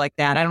started like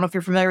that. I don't know if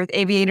you're familiar with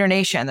Aviator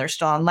Nation. They're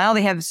still on. Now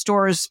they have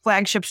stores,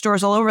 flagship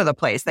stores all over the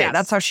place. Yes.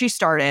 That's how she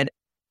started.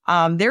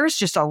 There's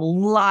just a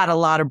lot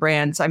of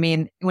brands. I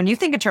mean, when you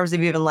think in terms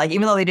of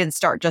even though they didn't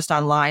start just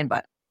online,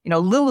 but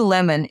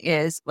Lululemon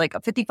is like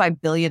a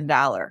 $55 billion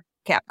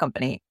cap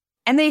company,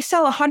 and they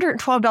sell a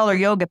 $112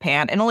 yoga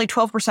pant, and only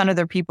 12% of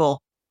their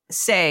people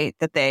say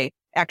that they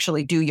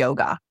actually do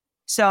yoga.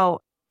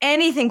 So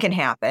anything can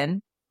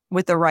happen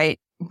with the right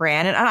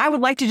brand. And I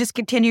would like to just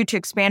continue to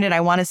expand it.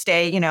 I want to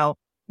stay,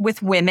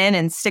 with women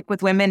and stick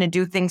with women and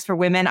do things for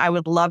women. I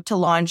would love to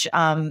launch,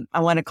 I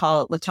want to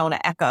call it Latona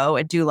Echo,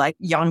 and do like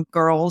young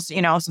girls,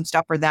 some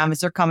stuff for them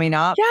as they're coming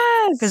up.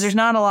 Yes. Because there's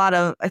not a lot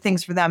of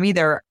things for them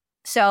either.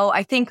 So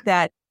I think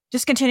that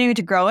just continuing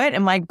to grow it.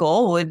 And my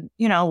goal would,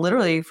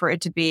 literally for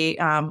it to be,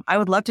 I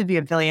would love to be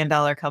 $1 billion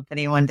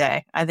company one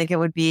day. I think it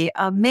would be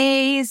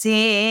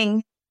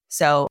amazing.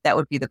 So that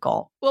would be the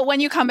goal. Well, when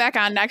you come back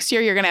on next year,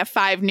 you're going to have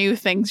 5 new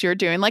things you're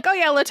doing. Like, oh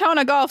yeah,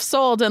 Latona Golf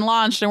sold and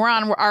launched, and we're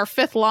on our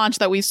 5th launch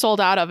that we sold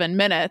out of in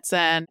minutes.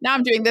 And now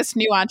I'm doing this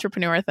new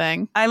entrepreneur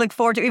thing. I look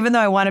forward to, even though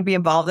I want to be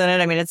involved in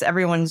it. I mean, it's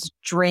everyone's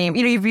dream.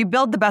 If you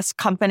build the best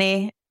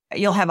company,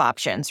 you'll have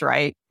options,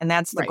 right? And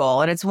that's the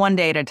goal. And it's one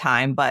day at a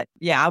time. But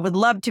yeah, I would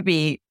love to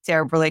be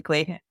Sarah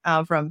Blakely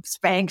from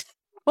Spanx.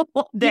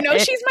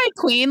 She's my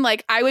queen.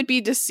 Like, I would be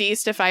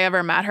deceased if I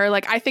ever met her.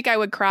 Like, I think I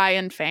would cry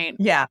and faint.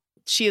 Yeah.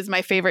 She is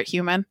my favorite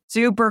human.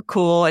 Super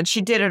cool. And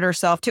she did it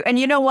herself too. And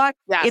you know what?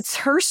 Yes. It's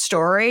her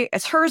story.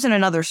 It's hers and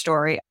another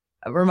story.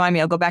 Remind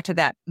me, I'll go back to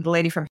the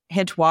lady from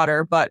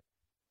Hitchwater, but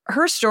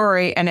her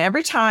story. And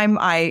every time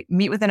I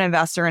meet with an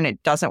investor and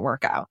it doesn't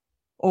work out,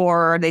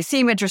 or they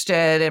seem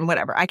interested in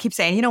whatever, I keep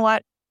saying, you know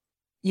what?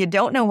 You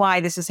don't know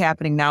why this is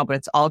happening now, but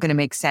it's all going to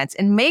make sense.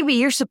 And maybe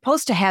you're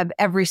supposed to have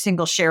every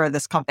single share of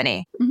this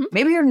company. Mm-hmm.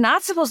 Maybe you're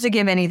not supposed to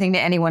give anything to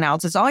anyone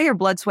else. It's all your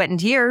blood, sweat, and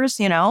tears,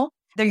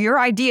 They're your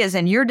ideas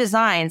and your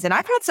designs. And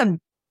I've had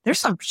there's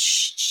some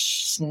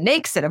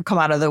snakes that have come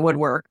out of the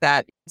woodwork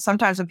that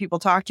sometimes when people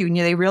talk to you and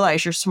they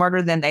realize you're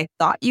smarter than they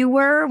thought you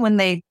were when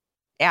they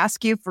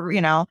ask you for,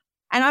 and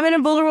I'm in a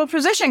vulnerable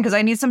position because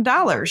I need some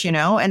dollars,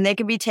 and they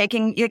can be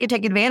you can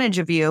take advantage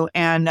of you,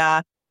 and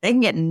they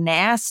can get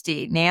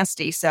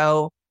nasty.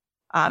 So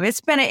it's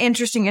been an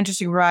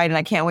interesting ride, and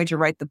I can't wait to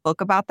write the book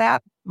about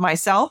that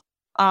myself,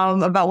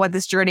 about what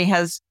this journey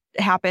has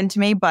happened to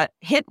me. But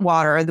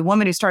Hitwater, the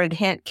woman who started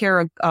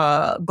Kara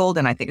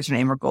Golden, I think is her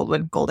name, or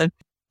Golden.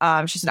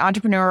 She's an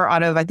entrepreneur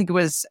out of, I think it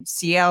was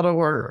Seattle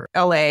or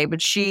LA,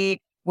 but she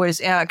was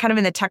kind of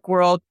in the tech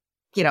world,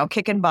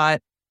 kicking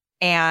butt.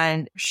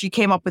 And she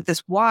came up with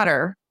this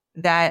water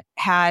that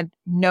had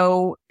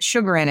no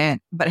sugar in it,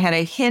 but had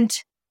a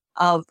hint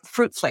of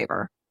fruit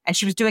flavor. And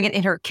she was doing it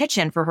in her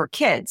kitchen for her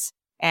kids.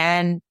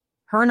 And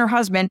her and her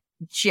husband,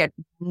 she had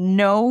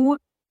no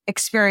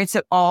experience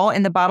at all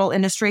in the bottle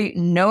industry,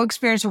 no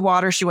experience with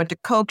water. She went to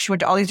Coke. She went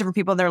to all these different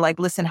people. They're like,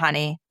 listen,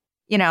 honey,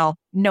 no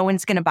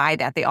one's going to buy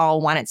that. They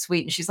all want it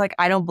sweet. And she's like,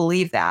 I don't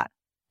believe that.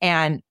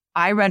 And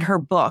I read her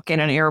book in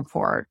an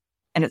airport,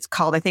 and it's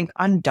called, I think,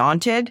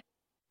 Undaunted.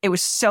 It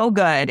was so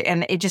good.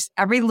 And it just,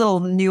 every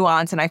little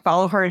nuance. And I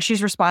follow her, and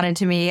she's responded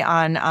to me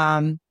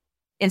on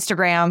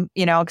Instagram,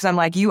 because I'm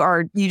like, you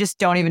just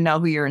don't even know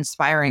who you're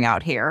inspiring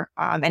out here.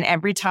 And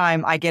every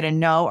time I get a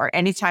no, or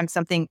anytime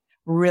something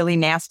really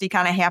nasty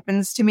kind of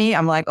happens to me,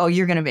 I'm like, oh,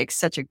 you're going to make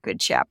such a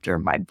good chapter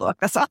in my book.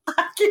 That's all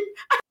I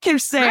keep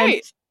saying.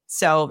 Right.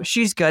 So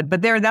she's good.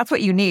 But that's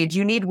what you need.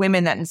 You need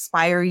women that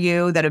inspire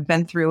you, that have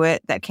been through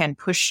it, that can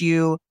push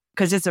you,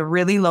 because it's a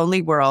really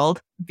lonely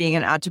world being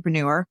an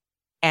entrepreneur.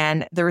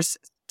 And there's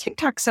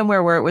TikTok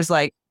somewhere where it was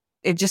like,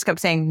 it just kept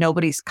saying,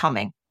 nobody's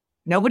coming.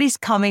 Nobody's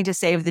coming to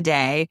save the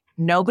day.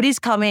 Nobody's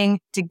coming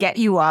to get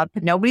you up.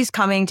 Nobody's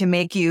coming to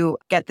make you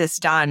get this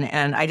done.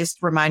 And I just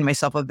remind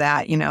myself of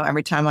that,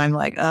 every time I'm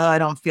like, oh, I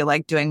don't feel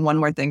like doing one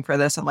more thing for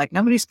this. I'm like,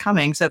 nobody's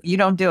coming. So if you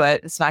don't do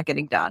it, it's not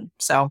getting done.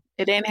 So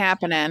it ain't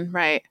happening.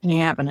 Right. It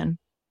ain't happening.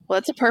 Well,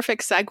 it's a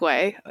perfect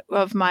segue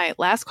of my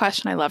last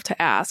question I love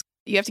to ask.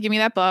 You have to give me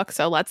that book.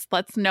 So let's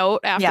note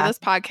after this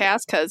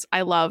podcast, because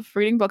I love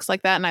reading books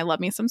like that, and I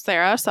love me some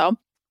Sarah. So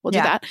we'll do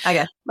that.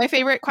 Okay. My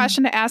favorite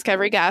question to ask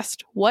every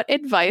guest: what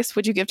advice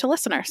would you give to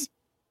listeners?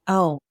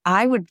 Oh,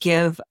 I would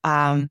give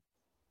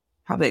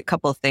probably a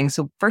couple of things.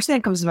 So first thing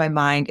that comes to my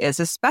mind is,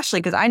 especially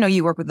because I know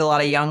you work with a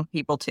lot of young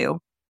people too.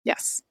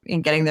 Yes.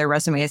 In getting their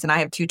resumes. And I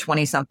have 2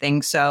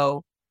 20-somethings.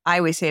 So I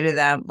always say to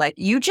them, like,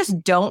 you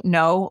just don't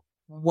know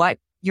what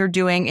you're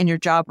doing in your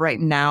job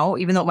right now,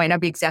 even though it might not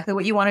be exactly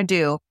what you want to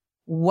do.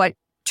 What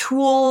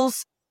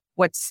tools,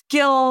 what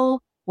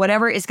skill,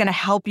 whatever is going to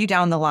help you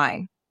down the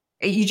line.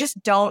 You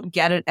just don't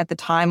get it at the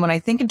time. When I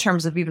think in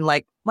terms of even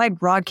like my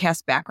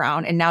broadcast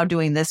background and now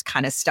doing this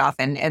kind of stuff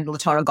and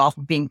Latona Golf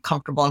being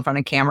comfortable in front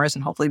of cameras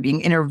and hopefully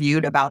being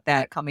interviewed about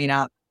that coming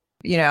up,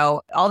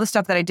 all the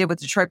stuff that I did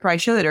with Detroit Pride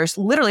cheerleaders,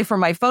 literally for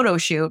my photo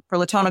shoot for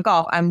Latona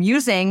Golf, I'm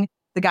using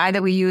the guy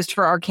that we used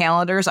for our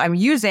calendars. I'm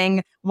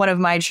using one of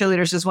my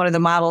cheerleaders as one of the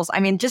models. I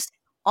mean, just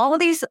all of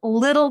these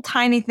little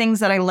tiny things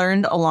that I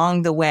learned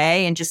along the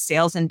way and just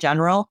sales in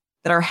general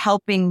that are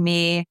helping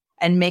me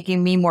and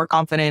making me more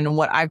confident in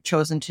what I've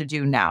chosen to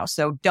do now.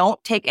 So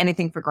don't take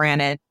anything for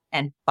granted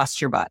and bust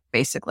your butt,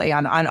 basically,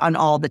 on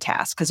all the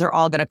tasks, because they're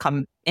all going to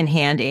come in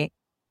handy.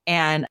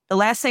 And the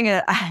last thing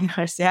I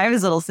have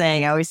this little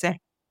saying, I always say,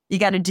 you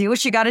got to do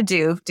what you got to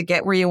do to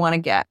get where you want to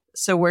get.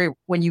 So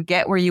when you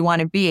get where you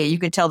want to be, you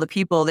can tell the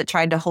people that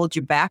tried to hold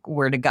you back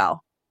where to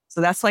go. So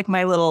that's like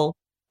my little,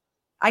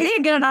 I need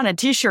to get it on a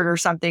t-shirt or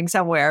something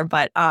somewhere,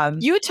 but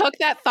you took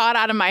that thought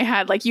out of my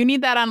head. Like you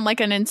need that on like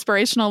an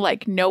inspirational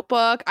like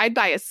notebook. I'd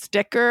buy a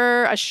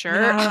sticker, a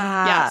shirt.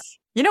 Yeah. Yes.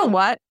 You know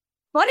what?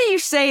 Funny you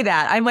say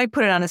that. I might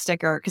put it on a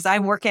sticker because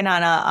I'm working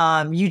on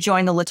a you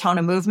join the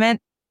Latona movement,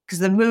 because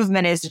the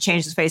movement is to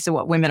change the face of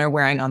what women are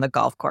wearing on the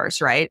golf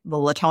course, right? The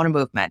Latona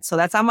movement. So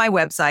that's on my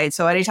website.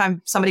 So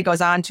anytime somebody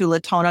goes on to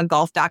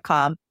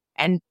latonagolf.com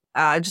and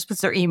just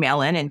puts their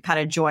email in and kind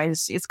of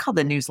joins, it's called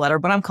the newsletter,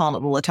 but I'm calling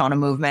it the Latona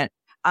movement.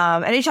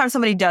 Anytime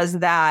somebody does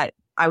that,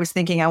 I was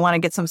thinking I want to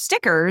get some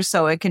stickers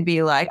so it can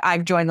be like,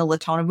 I've joined the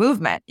Latona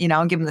movement,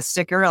 and give them the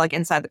sticker like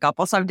inside the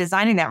couple. So I'm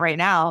designing that right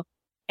now.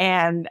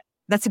 And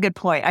that's a good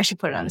point. I should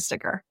put it on a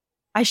sticker.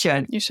 I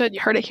should. You should. You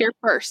heard it here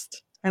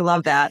first. I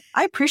love that.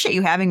 I appreciate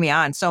you having me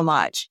on so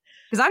much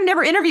because I've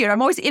never interviewed.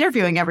 I'm always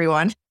interviewing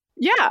everyone.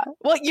 Yeah.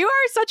 Well, you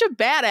are such a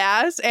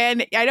badass,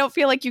 and I don't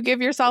feel like you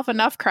give yourself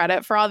enough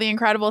credit for all the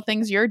incredible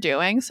things you're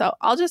doing. So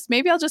I'll just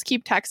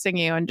keep texting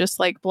you and just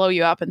like blow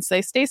you up and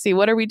say, Stacey,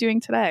 what are we doing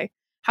today?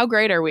 How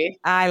great are we?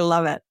 I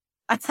love it.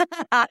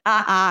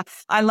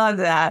 I love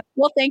that.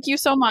 Well, thank you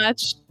so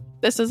much.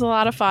 This is a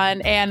lot of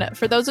fun. And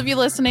for those of you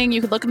listening, you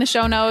can look in the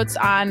show notes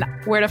on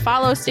where to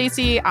follow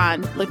Stacey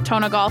on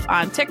Latona Golf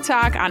on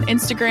TikTok, on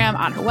Instagram,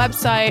 on her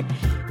website,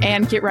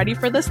 and get ready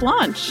for this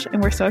launch.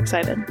 And we're so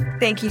excited.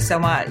 Thank you so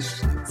much.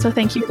 So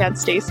thank you again,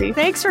 Stacey.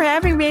 Thanks for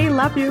having me.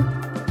 Love you.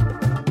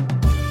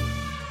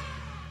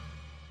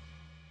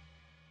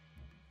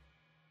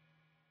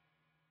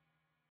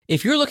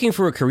 If you're looking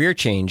for a career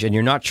change and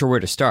you're not sure where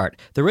to start,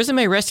 the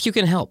Resume Rescue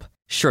can help.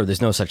 Sure,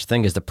 there's no such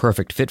thing as the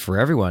perfect fit for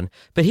everyone,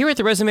 but here at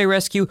the Resume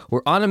Rescue,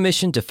 we're on a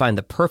mission to find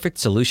the perfect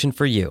solution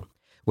for you.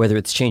 Whether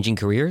it's changing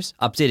careers,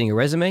 updating a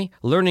resume,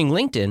 learning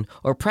LinkedIn,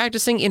 or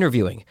practicing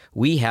interviewing,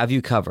 we have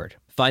you covered.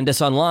 Find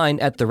us online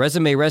at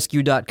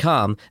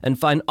theresumerescue.com and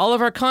find all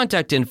of our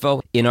contact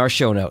info in our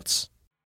show notes.